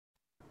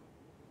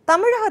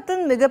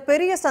தமிழகத்தின்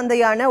மிகப்பெரிய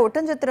சந்தையான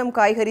ஒட்டஞ்சத்திரம்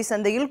காய்கறி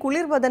சந்தையில்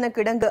குளிர்பதன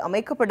கிடங்கு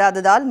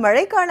அமைக்கப்படாததால்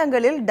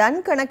மழைக்காலங்களில் டன்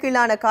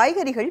கணக்கிலான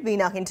காய்கறிகள்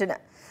வீணாகின்றன.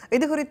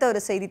 இதுகுறித்த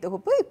ஒரு செய்தி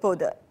தொகுப்பு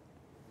இப்போது.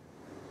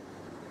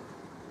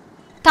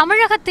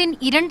 தமிழகத்தின்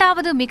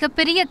இரண்டாவது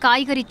மிகப்பெரிய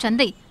காய்கறி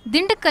சந்தை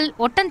திண்டுக்கல்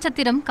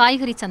ஒட்டஞ்சத்திரம்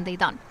காய்கறி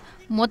சந்தைதான்.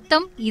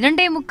 மொத்தம்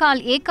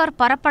 2.25 ஏக்கர்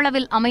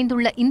பரப்பளவில்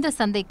அமைந்துள்ள இந்த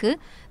சந்தைக்கு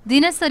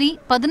தினசரி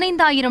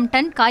 15,000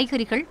 டன்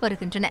காய்கறிகள்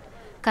வருகின்றன.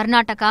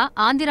 கர்நாடகா,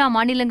 ஆந்திரா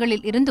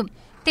மாநிலங்களில் இருந்தும்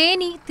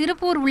தேனி,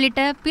 திருப்பூர்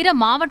உள்ளிட்ட பிற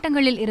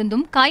மாவட்டங்களில்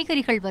இருந்தும்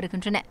காய்கறிகள்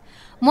வருகின்றன.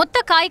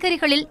 மொத்த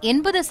காய்கறிகளில்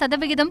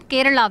 80%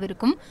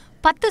 கேரளாவிற்கும்,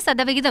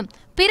 10%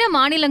 பிற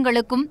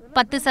மாநிலங்களுக்கும்,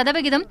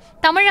 10%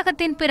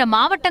 தமிழகத்தின் பிற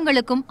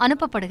மாவட்டங்களுக்கும்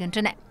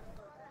அனுப்பப்படுகின்றன.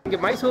 இங்கே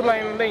மைசூர்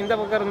லைனில் இந்த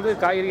பக்கம் இருந்து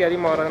காய்கறி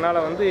அதிகமாக வர்றதுனால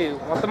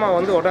மொத்தமாக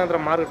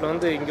ஒட்டஞ்சத்திரம்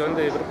மார்க்கெட்டில்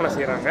இங்கே விற்பனை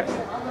செய்கிறாங்க.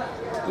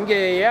 இங்கே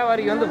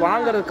வியாபாரிக்கு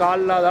வாங்குறதுக்கு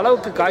ஆள் இல்லாத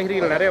அளவுக்கு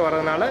காய்கறிகள் நிறைய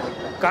வர்றதுனால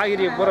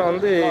காய்கறியை பூரா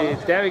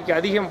தேவைக்கு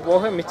அதிகம்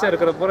போக மிச்சம்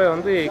இருக்கிற பூரா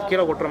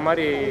கீழே கொட்டுற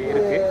மாதிரி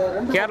இருக்குது.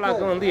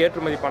 கேரளாவுக்கும்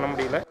ஏற்றுமதி பண்ண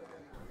முடியல.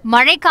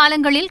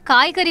 மழைக்காலங்களில்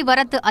காய்கறி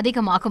வரத்து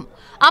அதிகமாகும்.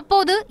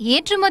 அப்போது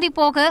ஏற்றுமதி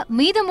போக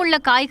மீதமுள்ள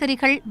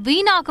காய்கறிகள்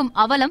வீணாகும்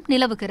அவலம்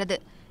நிலவுகிறது.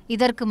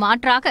 இதற்கு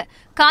மாற்றாக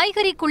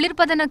காய்கறி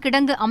குளிர்பதன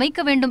கிடங்கு அமைக்க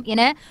வேண்டும்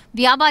என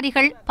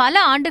வியாபாரிகள் பல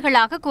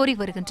ஆண்டுகளாக கோரி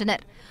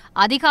வருகின்றனர்.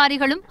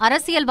 அதிகாரிகளும்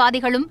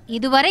அரசியல்வாதிகளும்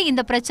இதுவரை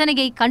இந்த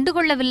பிரச்சனையை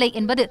கண்டுகொள்ளவில்லை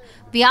என்பது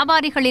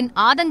வியாபாரிகளின்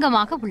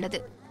ஆதங்கமாக உள்ளது.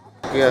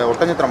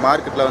 ஒட்டஞ்சத்திரம்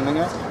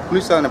மார்க்கெட்டில்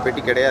குளிர்சாதன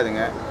பெட்டி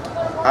கிடையாதுங்க.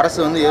 அரசு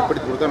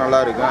ஏற்படுத்தி கொடுத்தா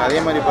நல்லா இருக்கும். அதே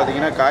மாதிரி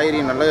பார்த்தீங்கன்னா காய்கறி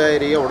நல்ல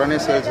காய்கறியை உடனே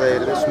சேல்ஸ்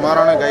ஆகிடுது.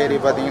 சுமாரான காய்கறி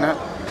பார்த்தீங்கன்னா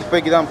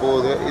குப்பைக்கு தான்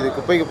போகுது. இது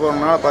குப்பைக்கு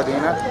போகிறதுனால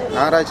பார்த்தீங்கன்னா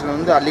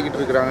நகராட்சியில்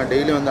அள்ளிக்கிட்டு இருக்கிறாங்க,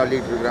 டெய்லி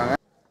அள்ளிக்கிட்டு இருக்கிறாங்க.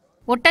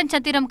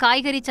 ஒட்டஞ்சத்திரம்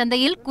காய்கறி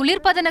சந்தையில்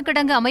குளிர்பதன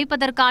கிடங்கு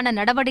அமைப்பதற்கான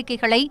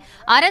நடவடிக்கைகளை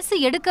அரசு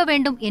எடுக்க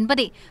வேண்டும்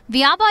என்பதே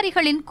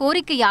வியாபாரிகளின்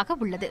கோரிக்கையாக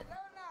உள்ளது.